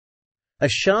A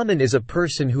shaman is a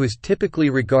person who is typically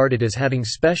regarded as having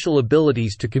special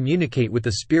abilities to communicate with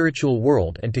the spiritual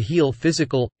world and to heal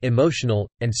physical, emotional,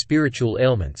 and spiritual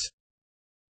ailments.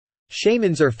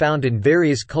 Shamans are found in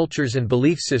various cultures and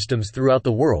belief systems throughout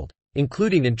the world,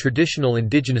 including in traditional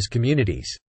indigenous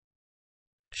communities.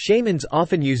 Shamans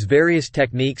often use various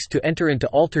techniques to enter into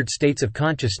altered states of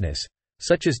consciousness,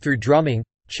 such as through drumming,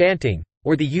 chanting,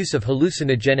 or the use of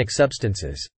hallucinogenic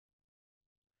substances.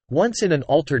 Once in an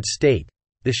altered state,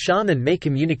 the shaman may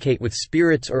communicate with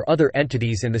spirits or other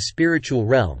entities in the spiritual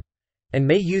realm, and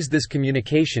may use this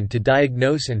communication to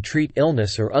diagnose and treat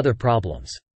illness or other problems.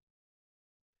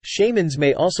 Shamans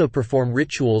may also perform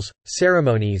rituals,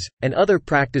 ceremonies, and other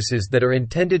practices that are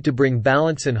intended to bring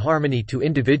balance and harmony to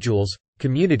individuals,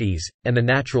 communities, and the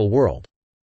natural world.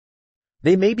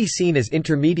 They may be seen as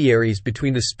intermediaries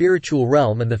between the spiritual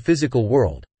realm and the physical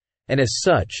world, and as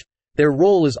such, their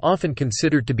role is often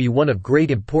considered to be one of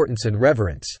great importance and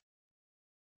reverence.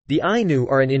 The Ainu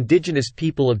are an indigenous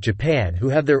people of Japan who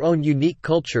have their own unique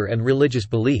culture and religious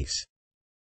beliefs.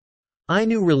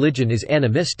 Ainu religion is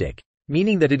animistic,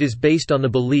 meaning that it is based on the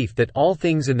belief that all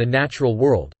things in the natural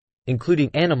world, including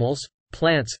animals,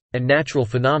 plants, and natural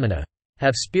phenomena,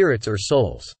 have spirits or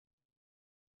souls.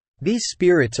 These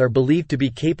spirits are believed to be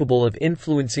capable of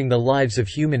influencing the lives of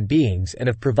human beings and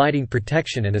of providing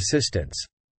protection and assistance.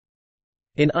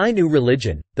 In Ainu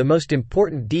religion, the most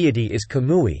important deity is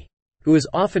Kamui, who is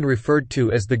often referred to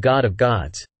as the god of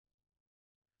gods.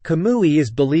 Kamui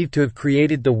is believed to have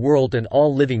created the world and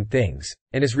all living things,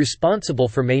 and is responsible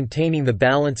for maintaining the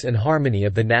balance and harmony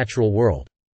of the natural world.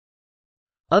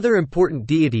 Other important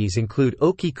deities include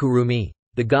Okikurumi,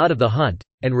 the god of the hunt,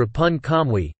 and Rapun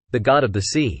Kamui, the god of the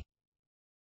sea.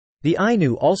 The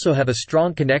Ainu also have a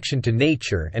strong connection to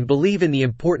nature and believe in the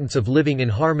importance of living in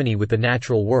harmony with the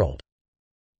natural world.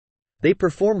 They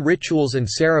perform rituals and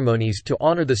ceremonies to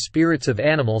honor the spirits of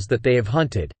animals that they have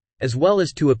hunted, as well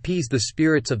as to appease the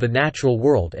spirits of the natural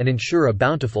world and ensure a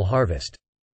bountiful harvest.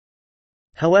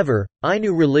 However,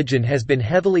 Ainu religion has been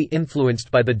heavily influenced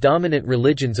by the dominant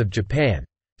religions of Japan,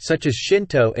 such as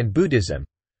Shinto and Buddhism,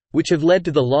 which have led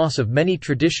to the loss of many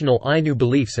traditional Ainu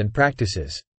beliefs and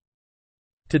practices.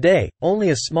 Today, only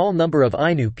a small number of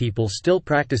Ainu people still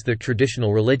practice their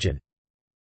traditional religion.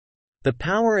 The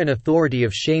power and authority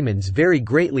of shamans vary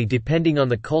greatly depending on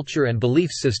the culture and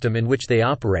belief system in which they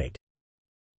operate.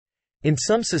 In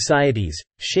some societies,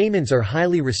 shamans are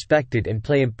highly respected and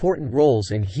play important roles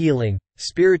in healing,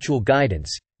 spiritual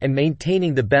guidance, and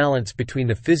maintaining the balance between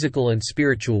the physical and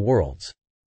spiritual worlds.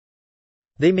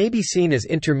 They may be seen as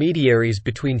intermediaries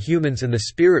between humans and the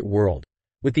spirit world,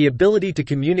 with the ability to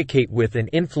communicate with and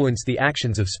influence the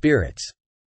actions of spirits.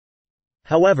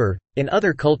 However, in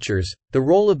other cultures, the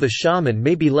role of the shaman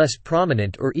may be less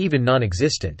prominent or even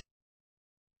non-existent.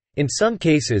 In some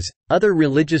cases, other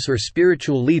religious or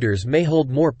spiritual leaders may hold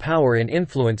more power and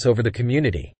influence over the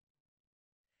community.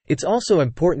 It's also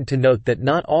important to note that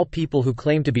not all people who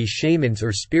claim to be shamans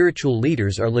or spiritual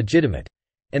leaders are legitimate,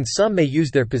 and some may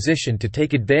use their position to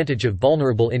take advantage of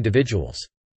vulnerable individuals.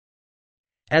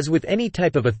 As with any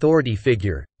type of authority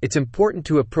figure, it's important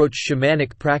to approach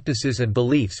shamanic practices and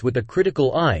beliefs with a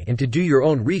critical eye and to do your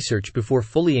own research before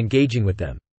fully engaging with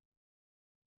them.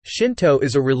 Shinto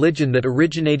is a religion that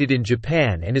originated in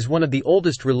Japan and is one of the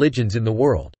oldest religions in the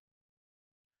world.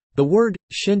 The word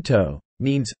Shinto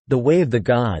means the way of the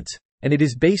gods, and it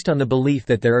is based on the belief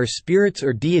that there are spirits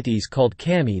or deities called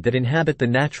kami that inhabit the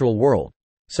natural world,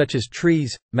 such as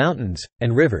trees, mountains,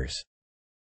 and rivers.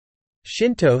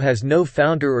 Shinto has no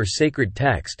founder or sacred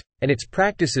text, and its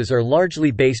practices are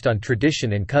largely based on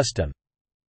tradition and custom.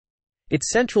 Its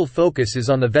central focus is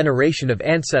on the veneration of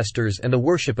ancestors and the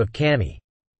worship of kami.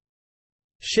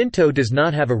 Shinto does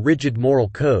not have a rigid moral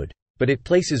code, but it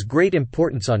places great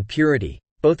importance on purity,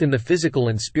 both in the physical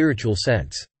and spiritual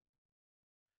sense.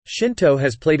 Shinto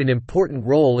has played an important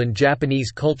role in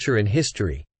Japanese culture and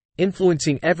history,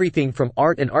 influencing everything from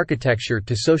art and architecture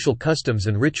to social customs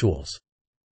and rituals.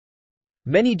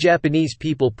 Many Japanese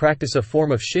people practice a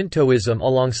form of Shintoism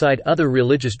alongside other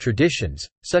religious traditions,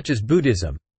 such as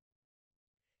Buddhism.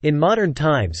 In modern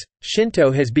times,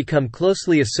 Shinto has become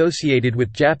closely associated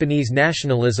with Japanese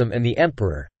nationalism and the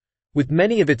emperor, with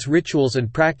many of its rituals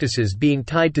and practices being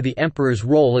tied to the emperor's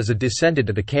role as a descendant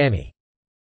of the kami.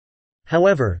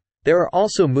 However, there are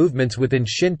also movements within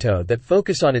Shinto that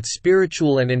focus on its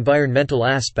spiritual and environmental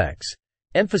aspects,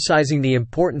 emphasizing the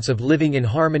importance of living in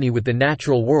harmony with the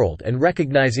natural world and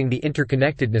recognizing the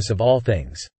interconnectedness of all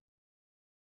things.